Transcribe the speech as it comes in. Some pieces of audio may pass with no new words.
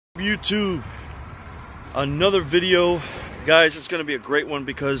YouTube, another video, guys. It's gonna be a great one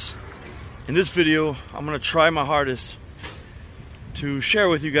because in this video I'm gonna try my hardest to share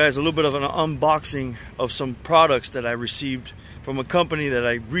with you guys a little bit of an unboxing of some products that I received from a company that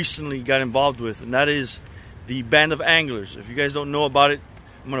I recently got involved with, and that is the Band of Anglers. If you guys don't know about it,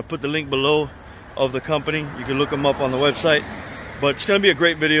 I'm gonna put the link below of the company. You can look them up on the website, but it's gonna be a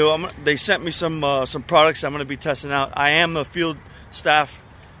great video. They sent me some products I'm gonna be testing out. I am a field staff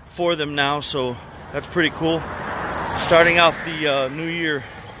for them now, so that's pretty cool. Starting out the new year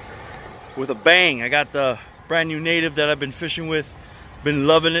with a bang. I got the brand new native that I've been fishing with. Been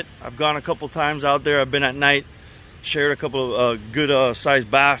loving it. I've gone a couple times out there. I've been at night, shared a couple of good sized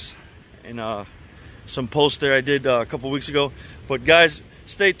bass and some posts there I did a couple weeks ago. But guys,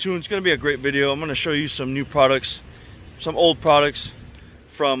 stay tuned. It's going to be a great video. I'm going to show you some new products, some old products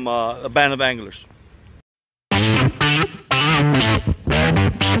from the Band of Anglers.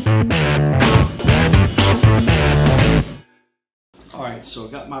 Alright, so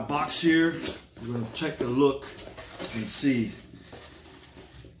I got my box here. We're going to take a look and see.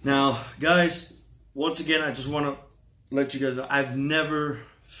 Now, guys, once again, I just want to let you guys know I've never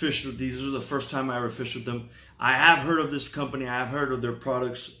fished with these. This is the first time I ever fished with them. I have heard of this company. I have heard of their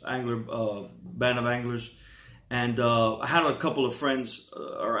products, Band of Anglers. And I had a couple of friends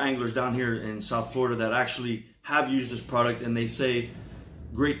or anglers down here in South Florida that actually have used this product, and they say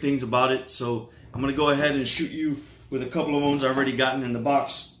great things about it. So I'm going to go ahead and shoot you with a couple of ones I've already gotten in the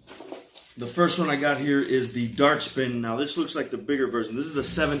box. The first one I got here is the Dart Spin. Now this looks like the bigger version. This is the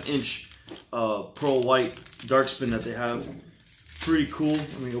 7-inch Pearl White Dart Spin that they have. Pretty cool.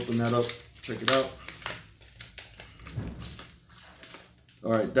 Let me open that up, check it out.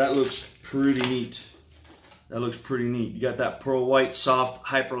 Alright, that looks pretty neat. That looks pretty neat. You got that Pearl White soft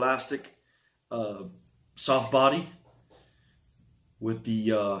hyperelastic soft body with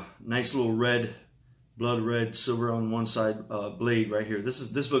the nice little red, blood red, silver on one side blade right here.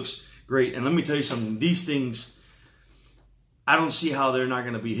 This looks great. And let me tell you something. These things, I don't see how they're not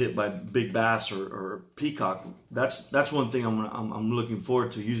going to be hit by big bass or peacock. That's one thing I'm looking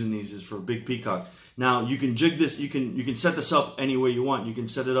forward to using these, is for a big peacock. Now you can jig this. You can set this up any way you want. You can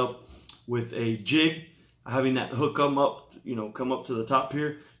set it up with a jig, having that hook come up to the top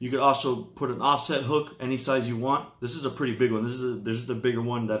here. You could also put an offset hook any size you want. This is a pretty big one. This is the bigger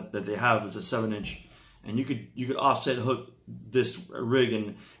one that they have. It's a 7-inch, and you could offset hook this rig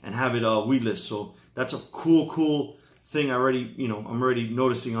and have it weedless. So that's a cool thing. I'm already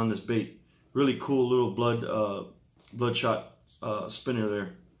noticing on this bait. Really cool little bloodshot spinner there.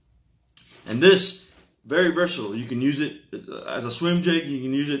 And this, very versatile. You can use it as a swim jig. You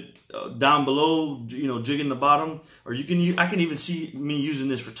can use it down below, jigging the bottom, or I can even see me using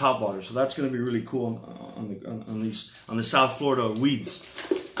this for top water. So that's going to be really cool on the South Florida weeds.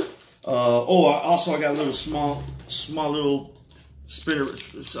 Also I got little small little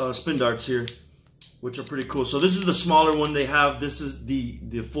spin darts here, which are pretty cool. So this is the smaller one they have. This is the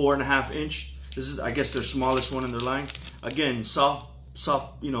 4.5-inch. This is, I guess, their smallest one in their line. Again, soft,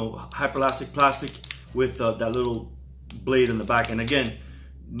 hyperelastic plastic with that little blade in the back. And again,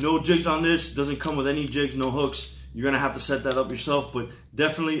 no jigs on this. Doesn't come with any jigs, no hooks. You're gonna have to set that up yourself, but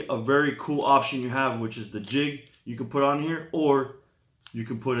definitely a very cool option you have, which is the jig you can put on here, or you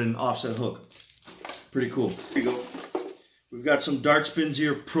can put an offset hook. Pretty cool. Here you go. We've got some Dart Spins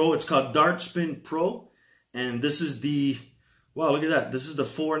here, Pro. It's called Dart Spin Pro. And this is the, wow, look at that. This is the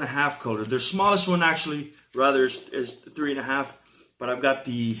 4.5 color. Their smallest one actually, rather, is 3.5. But I've got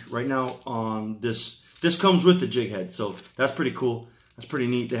the, right now on this. This comes with the jig head. So that's pretty cool. That's pretty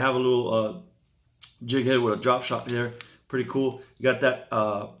neat. They have a little jig head with a drop shot there. Pretty cool. You got that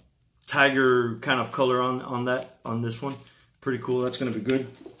tiger kind of color on this one. Pretty cool. That's going to be good.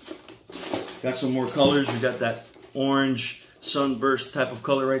 Got some more colors. You got that orange sunburst type of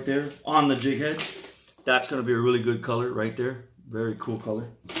color right there on the jig head. That's going to be a really good color right there. Very cool color.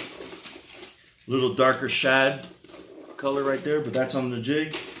 Little darker shad color right there, but that's on the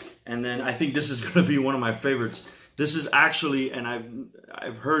jig. And then I think this is going to be one of my favorites. This is actually, and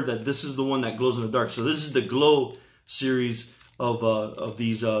I've heard that this is the one that glows in the dark. So this is the Glow series of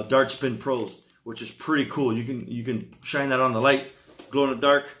these Dart Spin Pros, which is pretty cool. You can shine that on the light, glow in the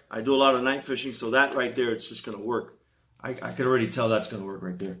dark. I do a lot of night fishing, so that right there, it's just gonna work. I could already tell that's gonna work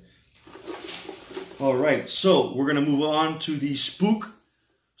right there. All right, so we're gonna move on to the Spool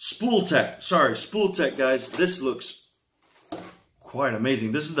Tech, guys. This looks quite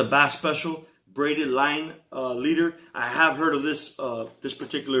amazing. This is the Bass Special braided line leader. I have heard of this this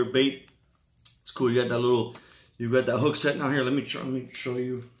particular bait. It's cool. You got that hook set down here. Let me show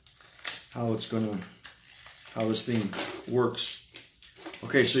you how this thing works.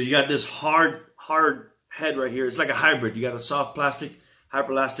 Okay, so you got this hard head right here. It's like a hybrid. You got a soft plastic,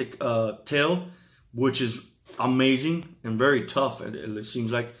 hyperelastic tail, which is amazing and very tough, it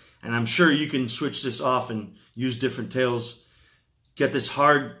seems like. And I'm sure you can switch this off and use different tails. Get this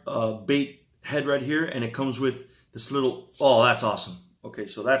hard bait head right here, and it comes with this little, oh, that's awesome. Okay,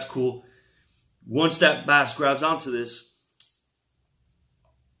 so that's cool. Once that bass grabs onto this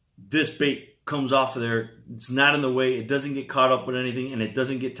bait comes off of there. It's not in the way. It doesn't get caught up with anything, and it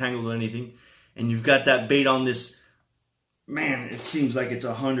doesn't get tangled with anything. And you've got that bait on this, man, it seems like it's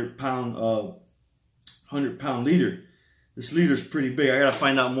a 100-pound leader. This leader is pretty big. I got to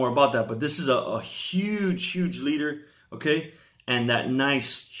find out more about that. But this is a huge leader, okay? And that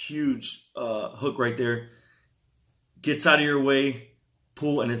nice, huge hook right there gets out of your way,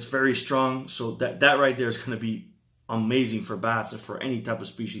 pull, and it's very strong. So that right there is going to be amazing for bass and for any type of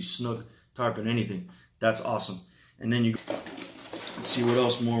species, snook, tarpon, anything. That's awesome. And then let's see what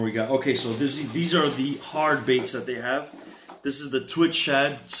else more we got. Okay, so these are the hard baits that they have. This is the Twitch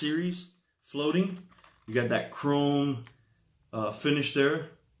Shad series, floating. You got that chrome finish there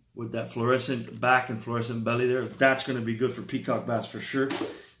with that fluorescent back and fluorescent belly there. That's going to be good for peacock bass for sure.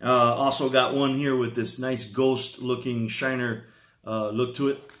 Also got one here with this nice ghost looking shiner look to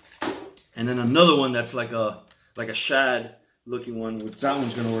it. And then another one that's like a shad looking one, which that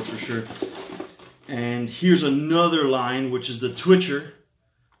one's going to work for sure. And here's another line, which is the Twitcher.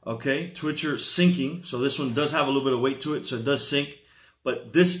 Okay, Twitcher sinking. So this one does have a little bit of weight to it, so it does sink.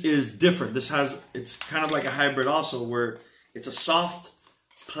 But this is different. It's kind of like a hybrid also, where it's a soft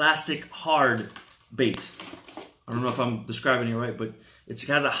plastic hard bait. I don't know if I'm describing it right, but it's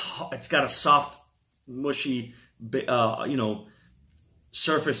got a soft, mushy,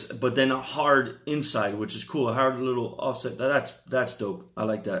 surface, but then a hard inside, which is cool. A hard little offset. That's dope. I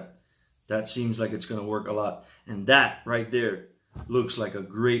like that. That seems like it's gonna work a lot. And that right there looks like a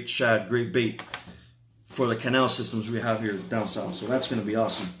great shad, great bait for the canal systems we have here down south. So that's gonna be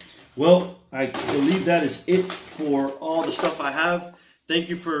awesome. Well, I believe that is it for all the stuff I have. Thank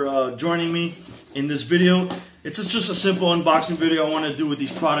you for joining me in this video. It's just a simple unboxing video I want to do with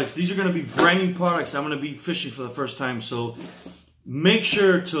these products. These are going to be brand new products. I'm going to be fishing for the first time. So make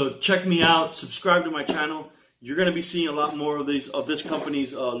sure to check me out. Subscribe to my channel. You're going to be seeing a lot more of this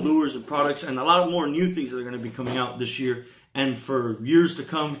company's lures and products, and a lot more new things that are going to be coming out this year and for years to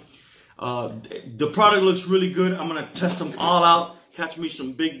come. The product looks really good. I'm going to test them all out. Catch me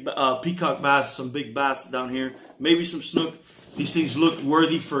some big peacock bass, some big bass down here, maybe some snook. These things look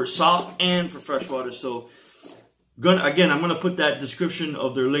worthy for salt and for freshwater. So, again, I'm going to put that description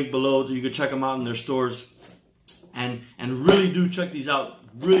of their link below so you can check them out in their stores. And really do check these out.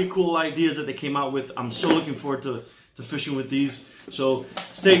 Really cool ideas that they came out with. I'm so looking forward to fishing with these. So,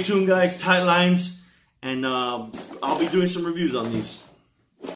 stay tuned, guys. Tight lines. And I'll be doing some reviews on these.